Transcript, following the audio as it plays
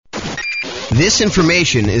This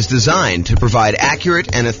information is designed to provide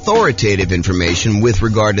accurate and authoritative information with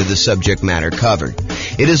regard to the subject matter covered.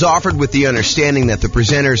 It is offered with the understanding that the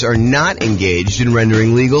presenters are not engaged in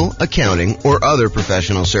rendering legal, accounting, or other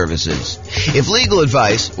professional services. If legal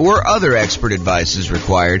advice or other expert advice is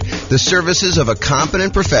required, the services of a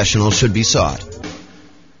competent professional should be sought.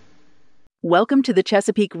 Welcome to the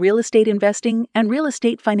Chesapeake Real Estate Investing and Real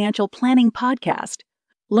Estate Financial Planning Podcast.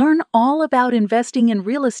 Learn all about investing in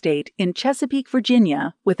real estate in Chesapeake,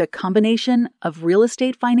 Virginia, with a combination of real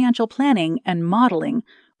estate financial planning and modeling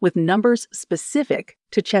with numbers specific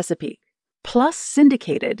to Chesapeake, plus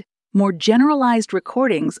syndicated, more generalized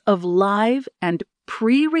recordings of live and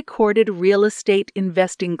pre-recorded real estate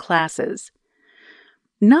investing classes.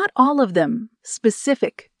 Not all of them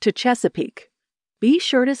specific to Chesapeake. Be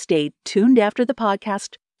sure to stay tuned after the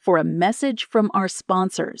podcast for a message from our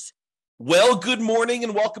sponsors. Well, good morning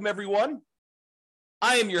and welcome, everyone.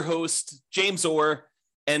 I am your host, James Orr,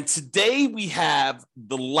 and today we have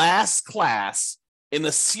the last class in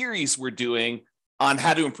the series we're doing on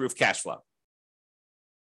how to improve cash flow.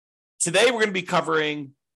 Today, we're going to be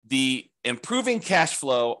covering the improving cash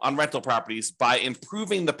flow on rental properties by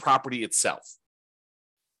improving the property itself.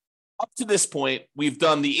 Up to this point, we've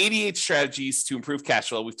done the 88 strategies to improve cash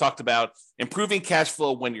flow. We've talked about improving cash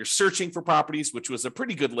flow when you're searching for properties, which was a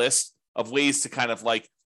pretty good list of ways to kind of like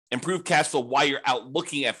improve cash flow while you're out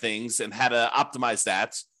looking at things and how to optimize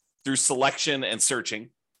that through selection and searching.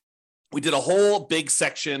 We did a whole big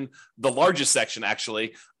section, the largest section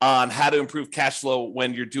actually, on how to improve cash flow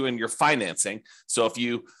when you're doing your financing. So if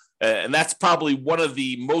you, and that's probably one of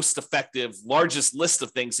the most effective, largest list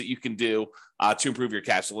of things that you can do to improve your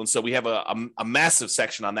cash flow. And so we have a massive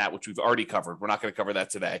section on that, which we've already covered. We're not going to cover that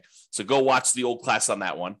today. So go watch the old class on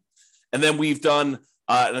that one. And then we've done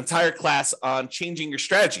an entire class on changing your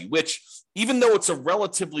strategy, which even though it's a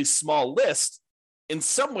relatively small list, in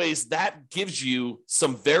some ways that gives you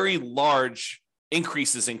some very large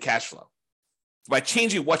increases in cash flow. By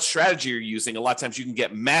changing what strategy you're using, a lot of times you can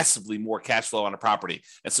get massively more cash flow on a property.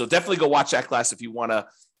 And so definitely go watch that class if you want to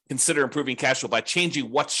consider improving cash flow by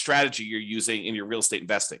changing what strategy you're using in your real estate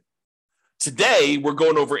investing. Today, we're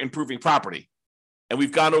going over improving property. And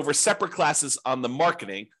we've gone over separate classes on the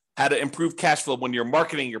marketing, how to improve cash flow when you're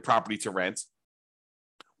marketing your property to rent.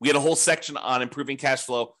 We had a whole section on improving cash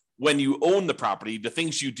flow when you own the property, the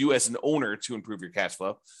things you do as an owner to improve your cash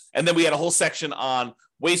flow. And then we had a whole section on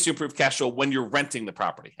ways to improve cash flow when you're renting the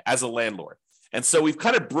property as a landlord. And so we've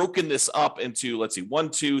kind of broken this up into, let's see, 1,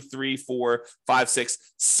 2, 3, 4, 5, 6,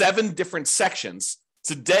 7 different sections.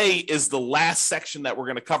 Today is the last section that we're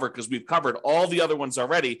going to cover because we've covered all the other ones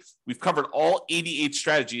already. We've covered all 88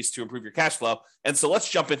 strategies to improve your cash flow. And so let's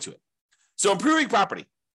jump into it. So improving property.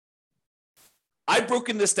 I've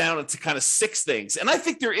broken this down into kind of 6 things. And I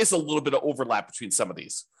think there is a little bit of overlap between some of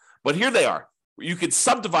these. But here they are. You could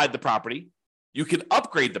subdivide the property. You could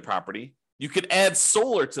upgrade the property. You could add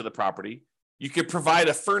solar to the property. You could provide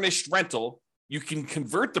a furnished rental. You can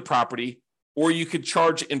convert the property, or you could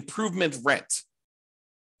charge improvement rent.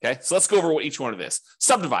 Okay, so let's go over what each one of this.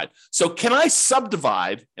 Subdivide. So can I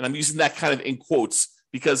subdivide, and I'm using that kind of in quotes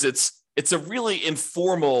because it's a really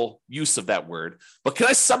informal use of that word, but can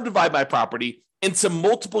I subdivide my property into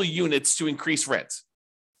multiple units to increase rent?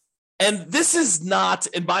 And this is not,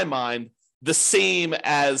 in my mind, the same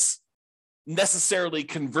as necessarily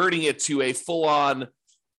converting it to a full-on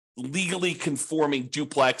legally conforming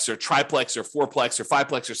duplex or triplex or fourplex or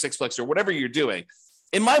fiveplex or sixplex or whatever you're doing.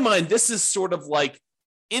 In my mind, this is sort of like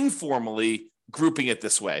informally grouping it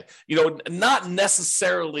this way. You know, not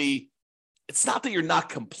necessarily, it's not that you're not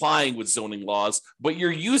complying with zoning laws, but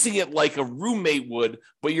you're using it like a roommate would,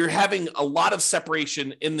 but you're having a lot of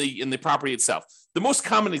separation in the property itself. The most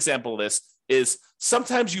common example of this is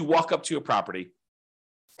sometimes you walk up to a property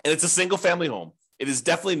and it's a single family home. It is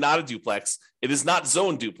definitely not a duplex. It is not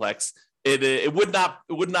zoned duplex. It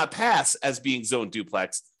would not pass as being zoned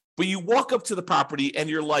duplex, but you walk up to the property and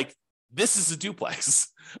you're like, this is a duplex.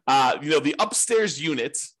 The upstairs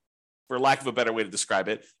unit, for lack of a better way to describe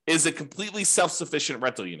it, is a completely self-sufficient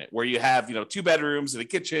rental unit where you have, 2 bedrooms and a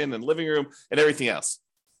kitchen and living room and everything else.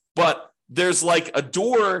 But there's like a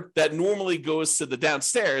door that normally goes to the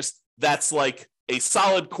downstairs that's like a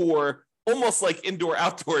solid core, almost like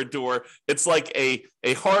indoor-outdoor door. It's like a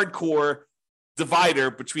hardcore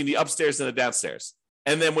divider between the upstairs and the downstairs.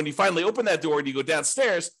 And then when you finally open that door and you go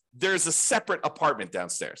downstairs, there's a separate apartment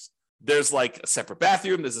downstairs. There's like a separate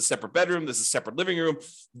bathroom, there's a separate bedroom, there's a separate living room.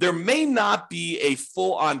 There may not be a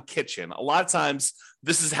full-on kitchen. A lot of times,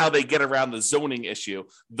 this is how they get around the zoning issue.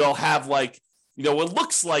 They'll have like, what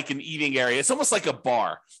looks like an eating area. It's almost like a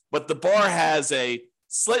bar, but the bar has a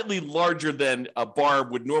slightly larger than a bar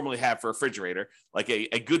would normally have for a refrigerator, like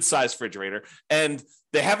a good sized refrigerator. And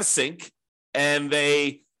they have a sink, and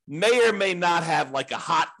they may or may not have like a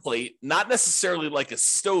hot plate, not necessarily like a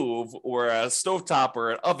stove or a stovetop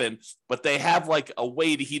or an oven, but they have like a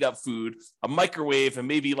way to heat up food, a microwave, and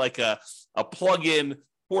maybe like a plug-in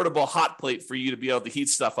portable hot plate for you to be able to heat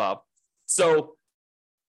stuff up. So,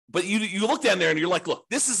 but you look down there and you're like, look,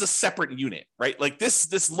 this is a separate unit, right? Like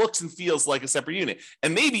this looks and feels like a separate unit.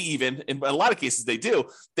 And maybe even in a lot of cases they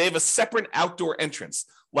have a separate outdoor entrance.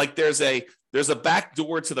 Like there's a back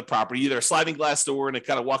door to the property, either a sliding glass door and it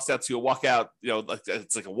kind of walks out to a walkout, like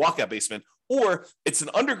it's like a walkout basement, or it's an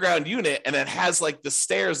underground unit and it has like the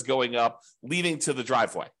stairs going up leading to the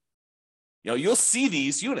driveway. You'll see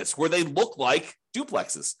these units where they look like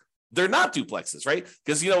duplexes. They're not duplexes, right?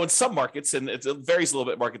 Because, in some markets, and it varies a little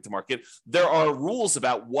bit market to market, there are rules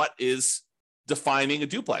about what is defining a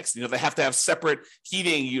duplex. They have to have separate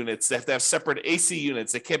heating units. They have to have separate AC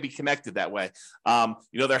units. They can't be connected that way.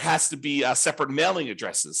 There has to be separate mailing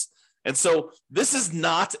addresses. And so this is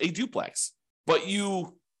not a duplex, but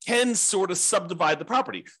you can sort of subdivide the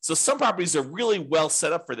property. So some properties are really well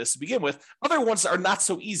set up for this to begin with. Other ones are not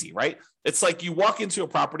so easy, right? It's like you walk into a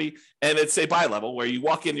property and it's a bi-level where you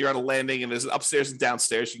walk in, you're on a landing and there's an upstairs and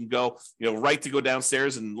downstairs. You can go, right to go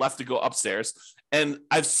downstairs and left to go upstairs. And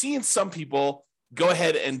I've seen some people go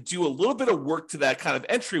ahead and do a little bit of work to that kind of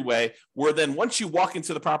entryway where then once you walk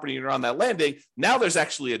into the property and you're on that landing, now there's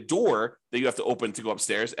actually a door that you have to open to go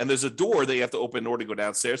upstairs. And there's a door that you have to open in order to go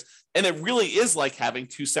downstairs. And it really is like having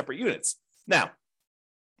two separate units. Now,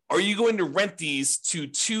 are you going to rent these to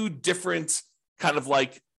two different kind of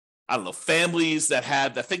like, I don't know, families that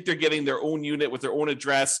think they're getting their own unit with their own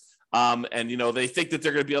address? And, they think that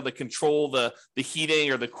they're going to be able to control the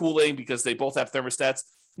heating or the cooling because they both have thermostats.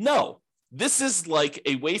 No. This is like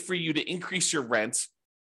a way for you to increase your rent,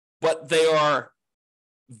 but they are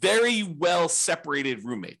very well separated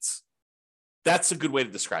roommates. That's a good way to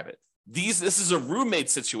describe it. This is a roommate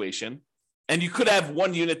situation, and you could have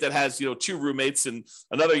one unit that has, two roommates and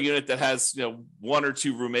another unit that has, one or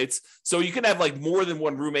two roommates. So you can have like more than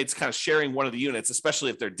one roommates kind of sharing one of the units, especially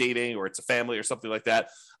if they're dating or it's a family or something like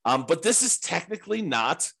that. But this is technically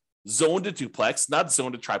not zoned to duplex, not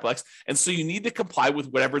zoned to triplex. And so you need to comply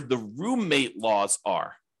with whatever the roommate laws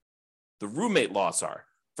are. The roommate laws are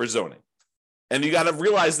for zoning. And you got to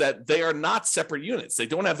realize that they are not separate units. They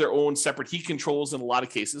don't have their own separate heat controls in a lot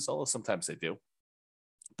of cases, although sometimes they do.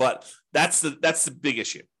 But that's the big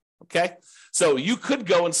issue. Okay. So you could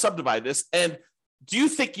go and subdivide this. And do you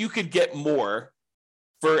think you could get more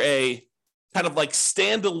for a kind of like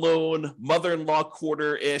standalone mother-in-law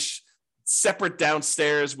quarter-ish, separate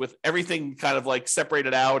downstairs with everything kind of like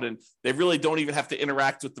separated out, and they really don't even have to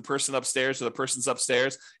interact with the person upstairs or the person's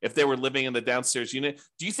upstairs if they were living in the downstairs unit?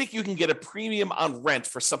 Do you think you can get a premium on rent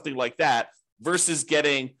for something like that versus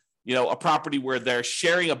getting, a property where they're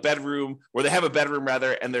sharing a bedroom, where they have a bedroom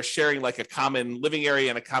rather, and they're sharing like a common living area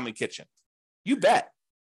and a common kitchen? You bet.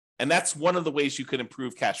 And that's one of the ways you can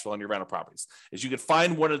improve cash flow on your rental properties, is you could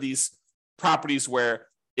find one of these properties where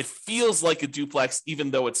it feels like a duplex,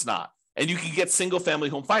 even though it's not. And you can get single family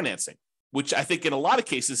home financing, which I think in a lot of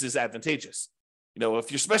cases is advantageous.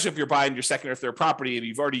 Especially if you're buying your second or third property and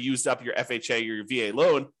you've already used up your FHA or your VA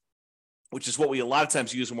loan, which is what we a lot of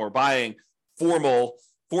times use when we're buying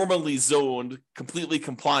formally zoned, completely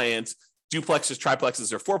compliant duplexes,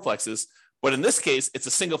 triplexes, or fourplexes. But in this case, it's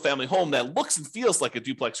a single family home that looks and feels like a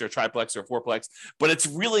duplex or a triplex or a fourplex, but it's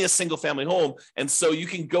really a single family home. And so you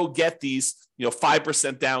can go get these,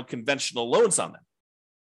 5% down conventional loans on them.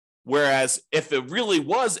 Whereas if it really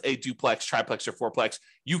was a duplex, triplex, or fourplex,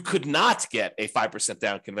 you could not get a 5%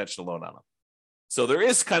 down conventional loan on them. So there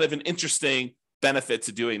is kind of an interesting benefit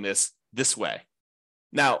to doing this way.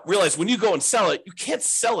 Now, realize when you go and sell it, you can't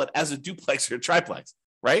sell it as a duplex or a triplex,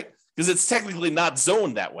 right? Because it's technically not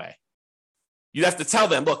zoned that way. You'd have to tell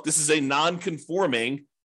them, look, this is a non-conforming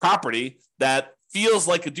property that feels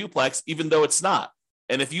like a duplex, even though it's not.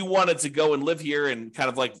 And if you wanted to go and live here and kind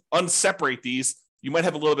of like unseparate these, you might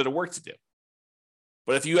have a little bit of work to do.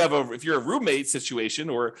 But if you're a roommate situation,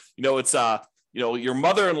 or, it's, your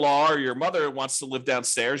mother-in-law or your mother wants to live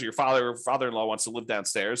downstairs, or your father-in-law wants to live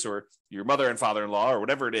downstairs, or your mother and father-in-law, or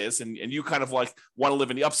whatever it is, and you kind of like want to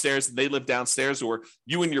live in the upstairs and they live downstairs, or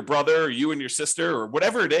you and your brother, or you and your sister, or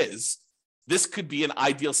whatever it is, this could be an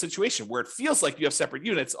ideal situation where it feels like you have separate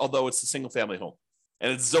units, although it's a single family home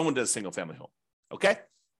and it's zoned as a single family home. Okay.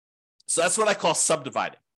 So that's what I call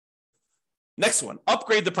subdividing. Next one,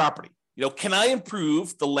 upgrade the property. Can I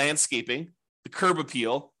improve the landscaping, the curb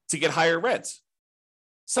appeal to get higher rents?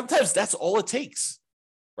 Sometimes that's all it takes,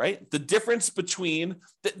 right? The difference between,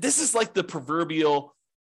 this is like the proverbial,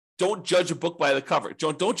 don't judge a book by the cover.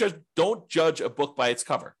 Don't judge a book by its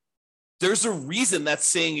cover. There's a reason that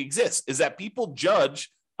saying exists, is that people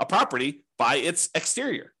judge a property by its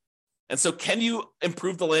exterior. And so can you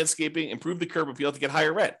improve the landscaping, improve the curb appeal to get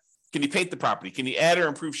higher rent? Can you paint the property? Can you add or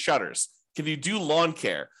improve shutters? Can you do lawn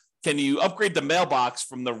care? Can you upgrade the mailbox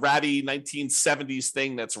from the ratty 1970s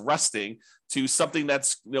thing that's rusting to something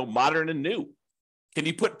that's modern and new? Can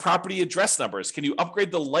you put property address numbers? Can you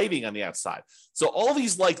upgrade the lighting on the outside? So all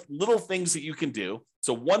these like little things that you can do. It's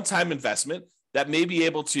a one-time investment that may be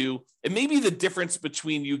able to, it may be the difference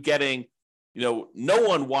between you getting, no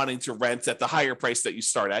one wanting to rent at the higher price that you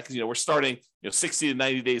start at. Because, we're starting, 60 to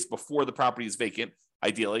 90 days before the property is vacant,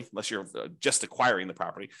 ideally, unless you're just acquiring the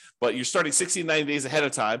property. But you're starting 60 to 90 days ahead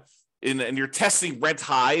of time, and you're testing rent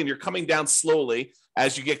high, and you're coming down slowly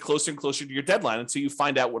as you get closer and closer to your deadline until you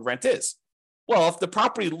find out what rent is. Well, if the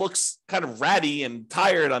property looks kind of ratty and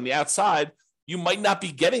tired on the outside, you might not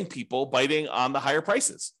be getting people biting on the higher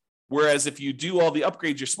prices. Whereas if you do all the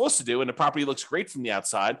upgrades you're supposed to do and the property looks great from the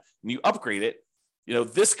outside and you upgrade it,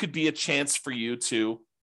 this could be a chance for you to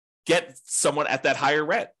get someone at that higher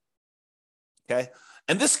rent. Okay.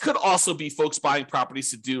 And this could also be folks buying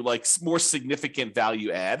properties to do like more significant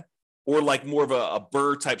value add, or like more of a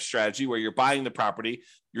BRRRR type strategy where you're buying the property,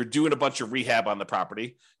 you're doing a bunch of rehab on the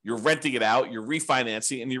property, you're renting it out, you're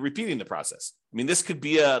refinancing, and you're repeating the process. I mean, this could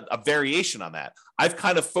be a variation on that. I've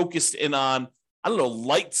kind of focused in on,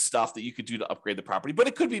 light stuff that you could do to upgrade the property, but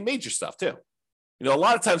it could be major stuff too. A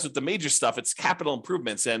lot of times with the major stuff, it's capital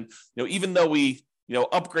improvements. And, even though we,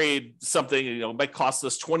 upgrade something, it might cost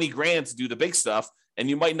us 20 grand to do the big stuff, and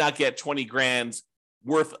you might not get 20 grand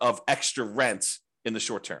worth of extra rent in the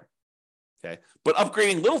short term. Okay. But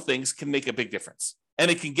upgrading little things can make a big difference, and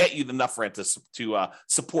it can get you enough rent to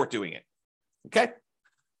support doing it. Okay.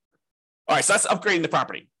 All right. So that's upgrading the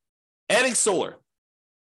property. Adding solar.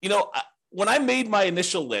 When I made my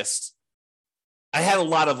initial list, I had a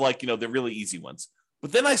lot of the really easy ones.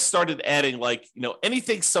 But then I started adding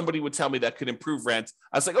anything somebody would tell me that could improve rent.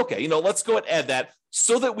 I was like, okay, let's go and add that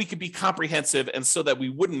so that we could be comprehensive and so that we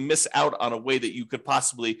wouldn't miss out on a way that you could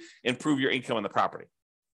possibly improve your income on the property.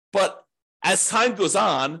 But as time goes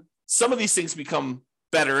on, some of these things become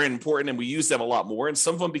better and important, and we use them a lot more. And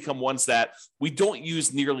some of them become ones that we don't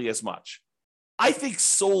use nearly as much. I think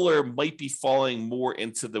solar might be falling more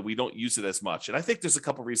into the we don't use it as much. And I think there's a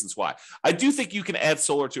couple of reasons why. I do think you can add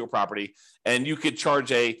solar to a property and you could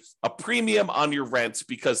charge a premium on your rent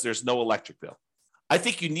because there's no electric bill. I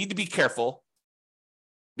think you need to be careful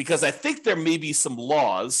because I think there may be some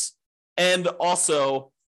laws, and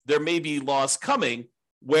also there may be laws coming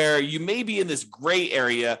where you may be in this gray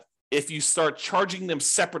area if you start charging them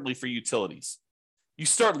separately for utilities. You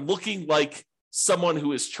start looking like someone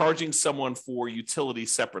who is charging someone for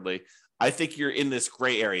utilities separately. I think you're in this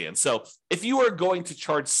gray area. And so if you are going to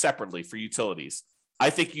charge separately for utilities,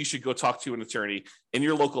 I think you should go talk to an attorney in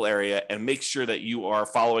your local area and make sure that you are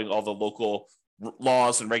following all the local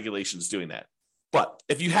laws and regulations doing that. But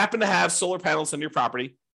if you happen to have solar panels on your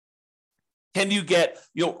property, can you get,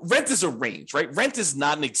 rent is a range, right? Rent is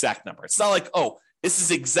not an exact number. It's not like, oh, this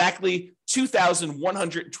is exactly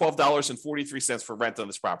 $2,112.43 for rent on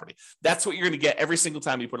this property. That's what you're going to get every single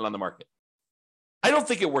time you put it on the market. I don't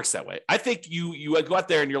think it works that way. I think you go out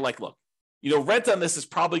there and you're like, look, rent on this is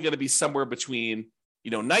probably going to be somewhere between,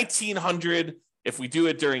 $1,900 if we do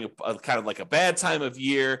it during a kind of like a bad time of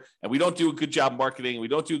year and we don't do a good job marketing, we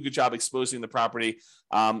don't do a good job exposing the property,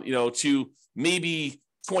 to maybe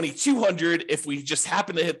 $2,200 if we just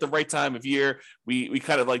happen to hit the right time of year. We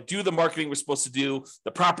kind of do the marketing we're supposed to do.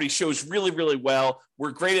 The property shows really, really well.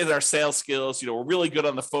 We're great at our sales skills. We're really good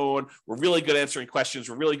on the phone. We're really good answering questions.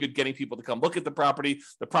 We're really good getting people to come look at the property.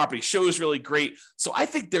 The property shows really great. So I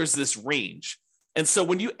think there's this range. And so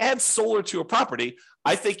when you add solar to a property,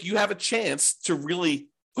 I think you have a chance to really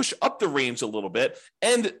push up the range a little bit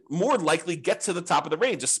and more likely get to the top of the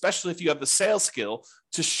range, especially if you have the sales skill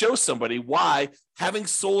to show somebody why having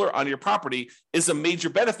solar on your property is a major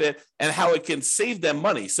benefit and how it can save them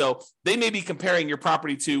money. So they may be comparing your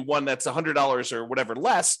property to one that's $100 or whatever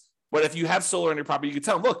less, but if you have solar on your property, you can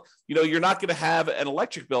tell them, look, you're not going to have an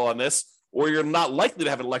electric bill on this, or you're not likely to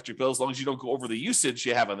have an electric bill as long as you don't go over the usage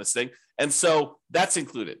you have on this thing. And so that's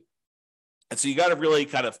included. And so you got to really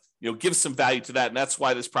kind of, give some value to that. And that's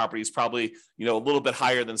why this property is probably, a little bit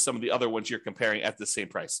higher than some of the other ones you're comparing at the same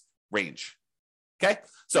price range. Okay.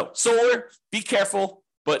 So solar, be careful,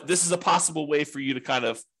 but this is a possible way for you to kind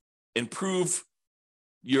of improve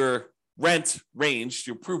your rent range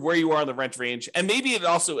to prove where you are on the rent range. And maybe it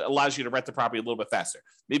also allows you to rent the property a little bit faster.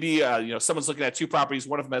 Maybe, someone's looking at two properties,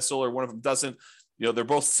 one of them has solar, one of them doesn't. They're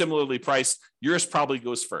both similarly priced. Yours probably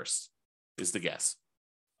goes first, is the guess.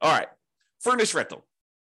 All right, furnished rental.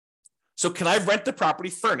 So can I rent the property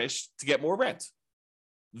furnished to get more rent?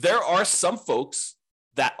 There are some folks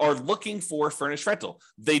that are looking for furnished rental.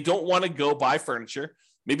 They don't want to go buy furniture.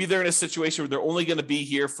 Maybe they're in a situation where they're only going to be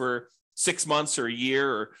here for 6 months or a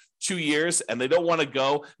year or 2 years, and they don't want to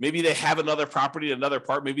go. Maybe they have another property in another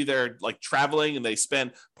part. Maybe they're like traveling and they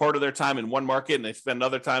spend part of their time in one market and they spend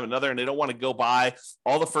another time in another, and they don't want to go buy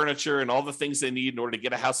all the furniture and all the things they need in order to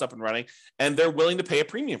get a house up and running. And they're willing to pay a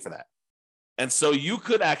premium for that. And so you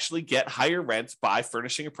could actually get higher rent by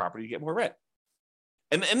furnishing a property to get more rent.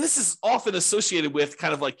 And this is often associated with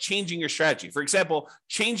kind of like changing your strategy. For example,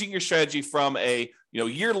 changing your strategy from a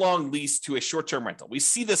year-long lease to a short-term rental. We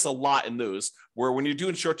see this a lot in those where when you're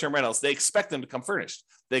doing short-term rentals, they expect them to come furnished.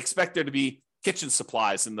 They expect there to be kitchen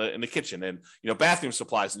supplies in the kitchen and bathroom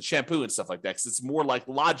supplies and shampoo and stuff like that. Because it's more like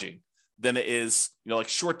lodging than it is like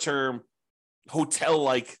short-term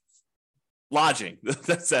hotel-like lodging.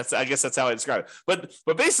 That's I guess that's how I describe it.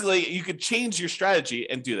 But basically, you could change your strategy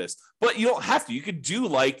and do this, but you don't have to. You could do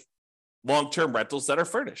like long-term rentals that are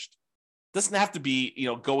furnished. It doesn't have to be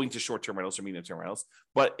going to short-term rentals or medium-term rentals,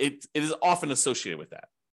 but it is often associated with that.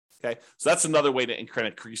 Okay, so that's another way to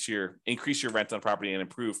increase your rent on property and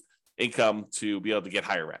improve income to be able to get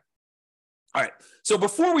higher rent. All right. So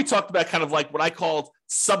before we talked about kind of like what I called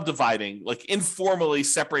subdividing, like informally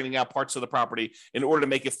separating out parts of the property in order to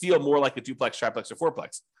make it feel more like a duplex, triplex, or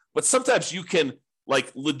fourplex. But sometimes you can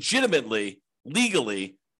like legitimately,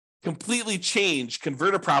 legally, completely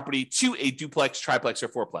convert a property to a duplex, triplex, or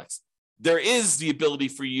fourplex. There is the ability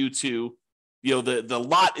for you to, the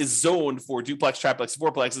lot is zoned for duplex, triplex,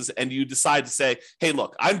 fourplexes, and you decide to say, hey,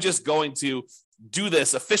 look, I'm just going to do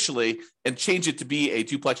this officially and change it to be a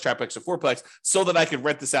duplex, triplex, or fourplex so that I can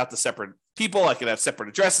rent this out to separate people. I can have separate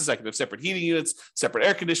addresses. I can have separate heating units, separate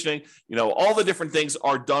air conditioning. All the different things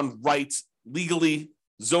are done right, legally,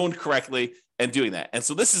 zoned correctly, and doing that. And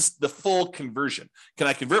so this is the full conversion. Can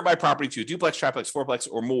I convert my property to a duplex, triplex, fourplex,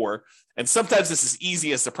 or more? And sometimes this is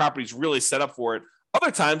easy as the property is really set up for it. Other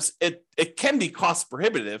times it can be cost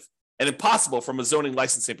prohibitive and impossible from a zoning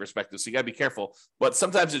licensing perspective. So you got to be careful, but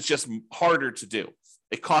sometimes it's just harder to do.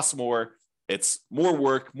 It costs more, it's more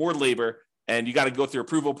work, more labor, and you got to go through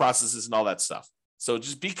approval processes and all that stuff. So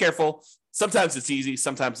just be careful. Sometimes it's easy,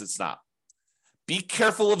 sometimes it's not. Be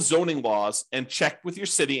careful of zoning laws and check with your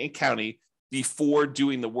city and county before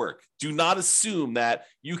doing the work. Do not assume that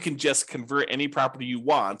you can just convert any property you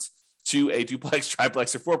want to a duplex,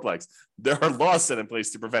 triplex, or fourplex. There are laws set in place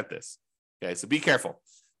to prevent this. Okay, so be careful.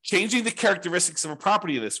 Changing the characteristics of a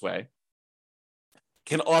property this way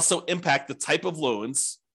can also impact the type of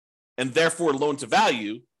loans and therefore loan to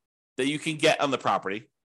value that you can get on the property.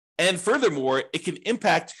 And furthermore, it can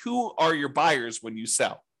impact who are your buyers when you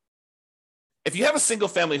sell. If you have a single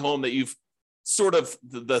family home that you've sort of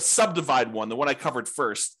the subdivide one, the one I covered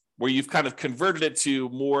first, where you've kind of converted it to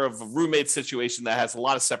more of a roommate situation that has a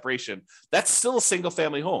lot of separation, that's still a single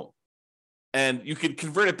family home. And you can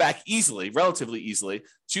convert it back easily, relatively easily,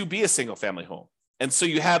 to be a single family home. And so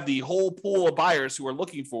you have the whole pool of buyers who are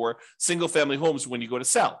looking for single family homes when you go to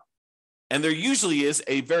sell. And there usually is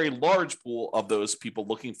a very large pool of those people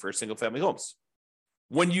looking for single family homes.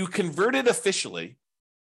 When you convert it officially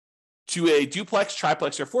to a duplex,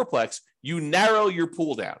 triplex, or fourplex, you narrow your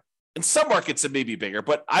pool down. In some markets, it may be bigger,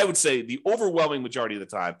 but I would say the overwhelming majority of the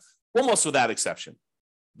time, almost without exception,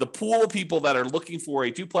 the pool of people that are looking for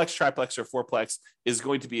a duplex, triplex, or fourplex is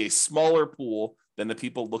going to be a smaller pool than the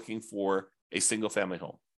people looking for a single family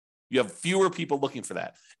home. You have fewer people looking for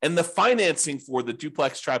that. And the financing for the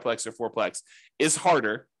duplex, triplex, or fourplex is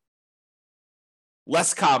harder,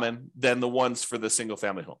 less common than the ones for the single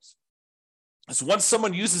family homes. So once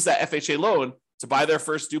someone uses that FHA loan to buy their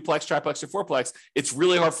first duplex, triplex, or fourplex, it's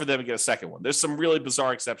really hard for them to get a second one. There's some really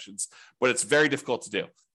bizarre exceptions, but it's very difficult to do.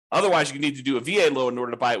 Otherwise, you need to do a VA loan in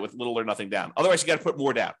order to buy it with little or nothing down. Otherwise, you got to put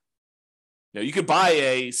more down. You could buy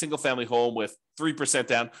a single family home with 3%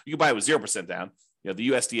 down. You can buy it with 0% down. The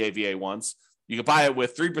USDA VA ones. You can buy it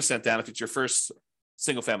with 3% down if it's your first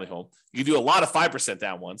single family home. You can do a lot of 5%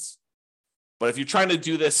 down ones. But if you're trying to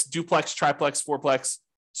do this duplex, triplex, fourplex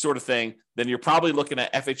sort of thing, then you're probably looking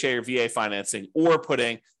at FHA or VA financing or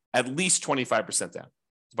putting at least 25% down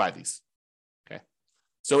to buy these. Okay.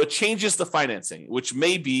 So it changes the financing, which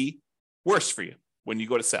may be worse for you when you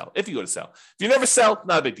go to sell, if you go to sell. If you never sell,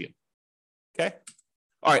 not a big deal. Okay.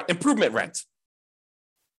 All right. Improvement rent.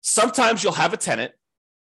 Sometimes you'll have a tenant.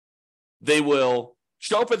 They will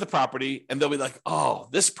show up at the property and they'll be like, oh,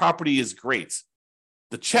 this property is great.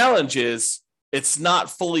 The challenge is it's not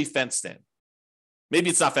fully fenced in. Maybe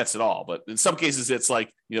it's not fenced at all, but in some cases it's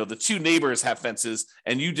like, the two neighbors have fences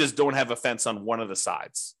and you just don't have a fence on one of the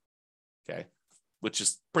sides. Okay. Which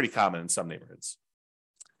is pretty common in some neighborhoods.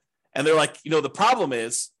 And they're like, the problem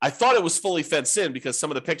is I thought it was fully fenced in because some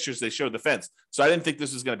of the pictures they showed the fence. So I didn't think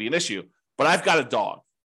this was going to be an issue, but I've got a dog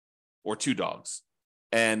or two dogs.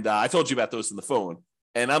 And I told you about those on the phone.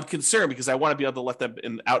 And I'm concerned because I want to be able to let them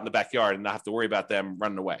out in the backyard and not have to worry about them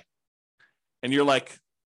running away. And you're like,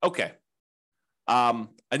 okay, I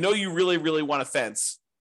know you really, really want a fence.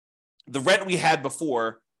 The rent we had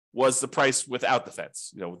before was the price without the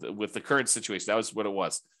fence, with the current situation. That was what it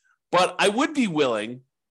was. But I would be willing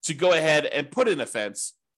to go ahead and put in a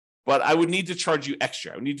fence, but I would need to charge you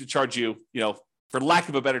extra. I would need to charge you, for lack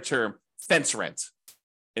of a better term, fence rent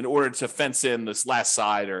in order to fence in this last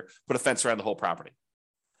side or put a fence around the whole property.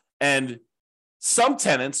 And some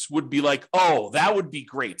tenants would be like, oh, that would be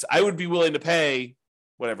great. I would be willing to pay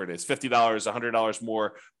whatever it is, $50, $100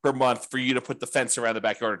 more per month for you to put the fence around the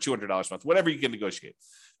backyard, or $200 a month, whatever you can negotiate,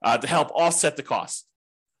 to help offset the cost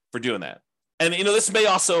for doing that. And, this may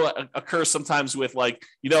also occur sometimes with like,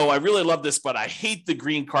 I really love this, but I hate the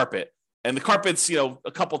green carpet. And the carpet's, a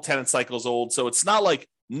couple tenant cycles old. So it's not like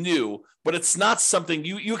new, but it's not something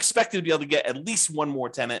you expect to be able to get at least one more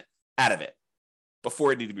tenant out of it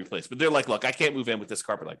before it needs to be replaced. But they're like, look, I can't move in with this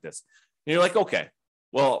carpet like this. And you're like, okay,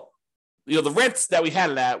 well, the rent that we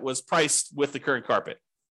had it at was priced with the current carpet.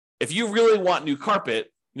 If you really want new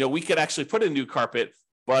carpet, we could actually put in new carpet,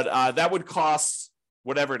 but that would cost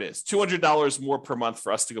whatever it is, $200 more per month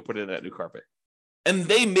for us to go put in that new carpet. And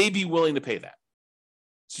they may be willing to pay that.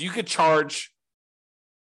 So you could charge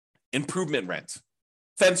improvement rent,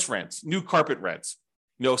 fence rent, new carpet rent,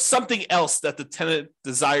 something else that the tenant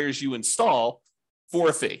desires you install for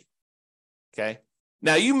a fee. Okay.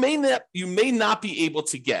 Now you may not be able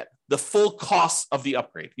to get the full cost of the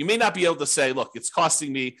upgrade. You may not be able to say, look, it's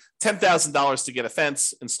costing me $10,000 to get a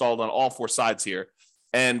fence installed on all four sides here.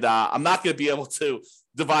 And I'm not going to be able to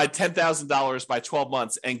divide $10,000 by 12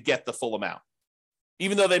 months and get the full amount.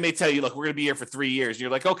 Even though they may tell you, look, we're going to be here for 3 years. And you're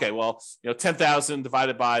like, okay, well, 10,000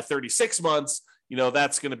 divided by 36 months,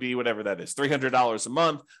 that's going to be whatever that is, $300 a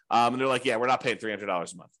month. And they're like, yeah, we're not paying $300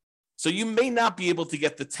 a month. So you may not be able to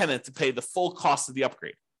get the tenant to pay the full cost of the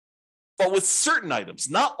upgrade. But with certain items,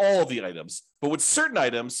 not all of the items, but with certain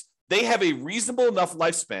items, they have a reasonable enough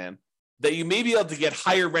lifespan that you may be able to get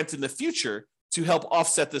higher rent in the future to help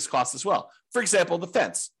offset this cost as well. For example, the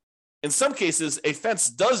fence. In some cases, a fence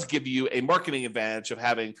does give you a marketing advantage of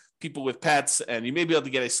having people with pets, and you may be able to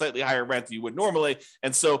get a slightly higher rent than you would normally.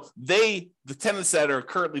 And so the tenants that are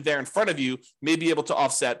currently there in front of you may be able to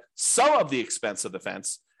offset some of the expense of the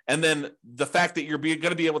fence. And then the fact that you're going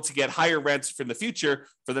to be able to get higher rents for the future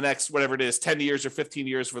for the next, whatever it is, 10 years or 15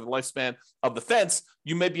 years for the lifespan of the fence,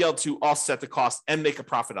 you may be able to offset the cost and make a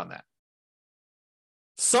profit on that.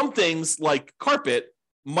 Some things like carpet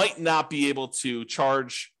might not be able to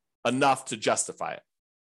charge enough to justify it.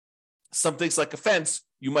 Some things like a fence,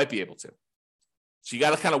 you might be able to. So you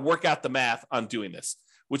got to kind of work out the math on doing this,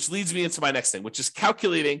 which leads me into my next thing, which is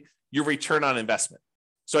calculating your return on investment.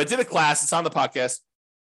 So I did a class, it's on the podcast.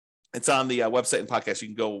 It's on the website and podcast. You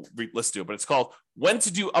can go listen to it, but it's called When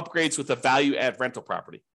to Do Upgrades with a Value Add Rental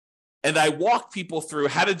Property. And I walk people through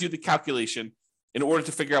how to do the calculation in order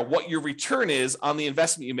to figure out what your return is on the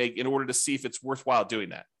investment you make in order to see if it's worthwhile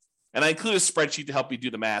doing that. And I include a spreadsheet to help you do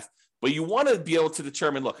the math, but you want to be able to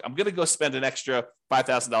determine, look, I'm going to go spend an extra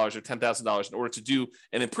 $5,000 or $10,000 in order to do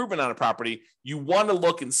an improvement on a property. You want to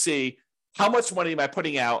look and see how much money am I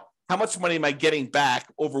putting out? How much money am I getting back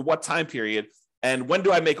over what time period? And when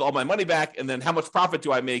do I make all my money back? And then how much profit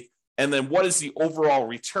do I make? And then what is the overall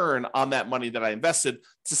return on that money that I invested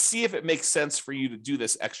to see if it makes sense for you to do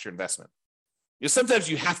this extra investment? Sometimes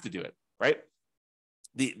you have to do it, right?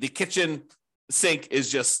 The kitchen sink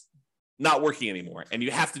is just not working anymore and you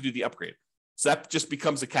have to do the upgrade. So that just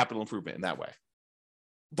becomes a capital improvement in that way.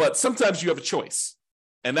 But sometimes you have a choice.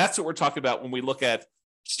 And that's what we're talking about when we look at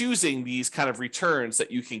choosing these kind of returns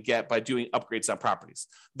that you can get by doing upgrades on properties.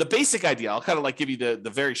 The basic idea, I'll kind of like give you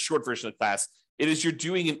the very short version of the class. It is you're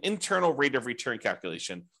doing an internal rate of return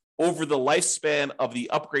calculation over the lifespan of the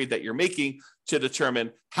upgrade that you're making to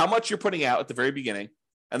determine how much you're putting out at the very beginning,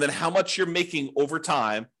 and then how much you're making over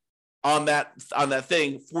time on that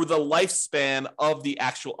thing for the lifespan of the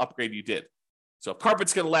actual upgrade you did. So if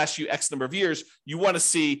carpet's going to last you X number of years, you want to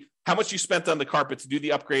see how much you spent on the carpet to do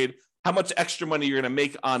the upgrade, how much extra money you're going to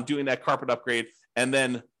make on doing that carpet upgrade. And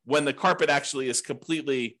then when the carpet actually is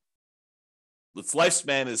completely its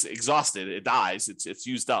lifespan is exhausted, it dies, it's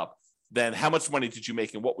used up, then how much money did you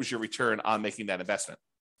make and what was your return on making that investment?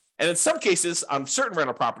 And in some cases, on certain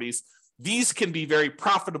rental properties, these can be very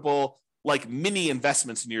profitable, like mini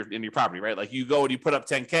investments in your property, right? Like you go and you put up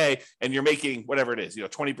 10K and you're making whatever it is,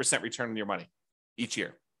 20% return on your money each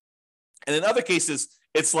year. And in other cases,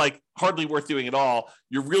 it's like hardly worth doing at all.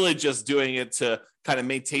 You're really just doing it to kind of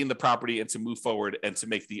maintain the property and to move forward and to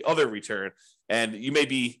make the other return. And you may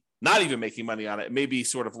be not even making money on it. It may be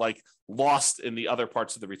sort of like lost in the other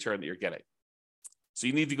parts of the return that you're getting. So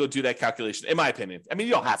you need to go do that calculation, in my opinion. I mean,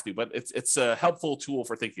 you don't have to, but it's a helpful tool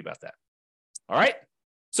for thinking about that. All right.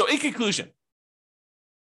 So in conclusion,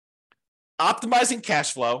 optimizing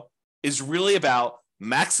cash flow is really about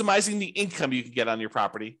maximizing the income you can get on your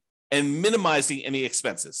property and minimizing any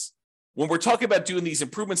expenses. When we're talking about doing these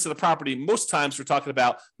improvements to the property, most times we're talking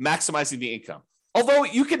about maximizing the income. Although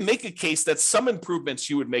you can make a case that some improvements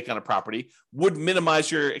you would make on a property would minimize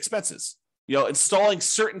your expenses. Installing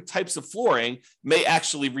certain types of flooring may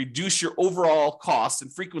actually reduce your overall cost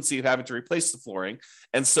and frequency of having to replace the flooring.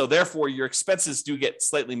 And so therefore your expenses do get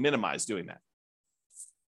slightly minimized doing that.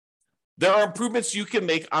 There are improvements you can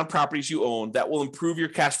make on properties you own that will improve your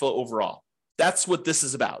cash flow overall. That's what this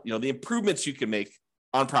is about. The improvements you can make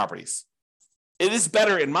on properties. It is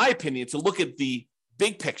better, in my opinion, to look at the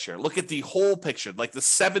big picture, look at the whole picture, like the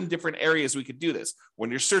 7 different areas we could do this. When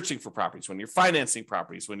you're searching for properties, when you're financing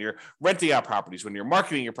properties, when you're renting out properties, when you're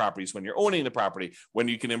marketing your properties, when you're owning the property, when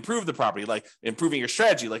you can improve the property, like improving your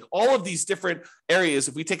strategy, like all of these different areas.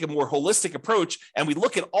 If we take a more holistic approach and we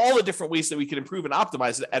look at all the different ways that we can improve and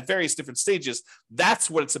optimize it at various different stages, that's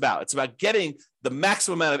what it's about. It's about getting the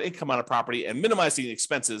maximum amount of income on a property and minimizing the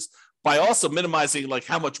expenses by also minimizing like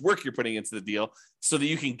how much work you're putting into the deal so that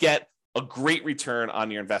you can get a great return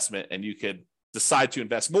on your investment and you could decide to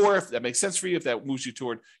invest more if that makes sense for you, if that moves you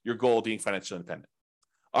toward your goal of being financially independent.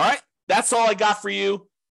 All right, that's all I got for you.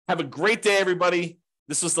 Have a great day, everybody.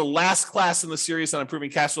 This was the last class in the series on improving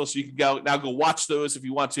cash flow, so you can go watch those if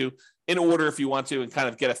you want to, in order if you want to, and kind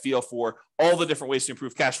of get a feel for all the different ways to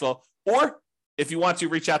improve cash flow. Or if you want to,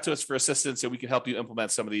 reach out to us for assistance and we can help you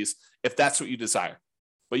implement some of these if that's what you desire.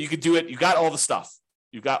 But you could do it. You got all the stuff.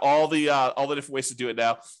 You've got all the different ways to do it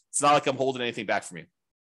now. It's not like I'm holding anything back from you.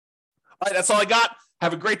 All right, that's all I got.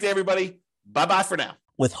 Have a great day, everybody. Bye-bye for now.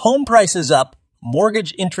 With home prices up,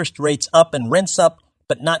 mortgage interest rates up, and rents up,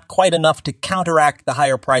 but not quite enough to counteract the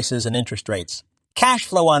higher prices and interest rates, cash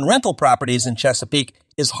flow on rental properties in Chesapeake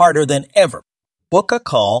is harder than ever. Book a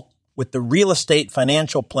call with the Real Estate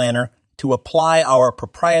Financial Planner to apply our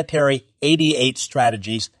proprietary 88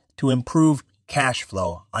 strategies to improve cash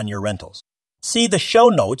flow on your rentals. See the show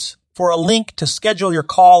notes for a link to schedule your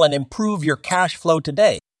call and improve your cash flow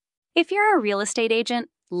today. If you're a real estate agent,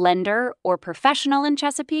 lender, or professional in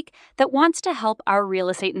Chesapeake that wants to help our real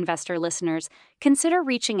estate investor listeners, consider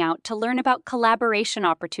reaching out to learn about collaboration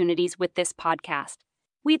opportunities with this podcast.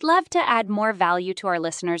 We'd love to add more value to our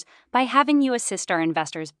listeners by having you assist our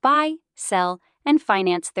investors buy, sell, and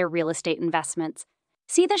finance their real estate investments.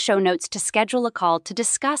 See the show notes to schedule a call to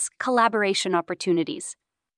discuss collaboration opportunities.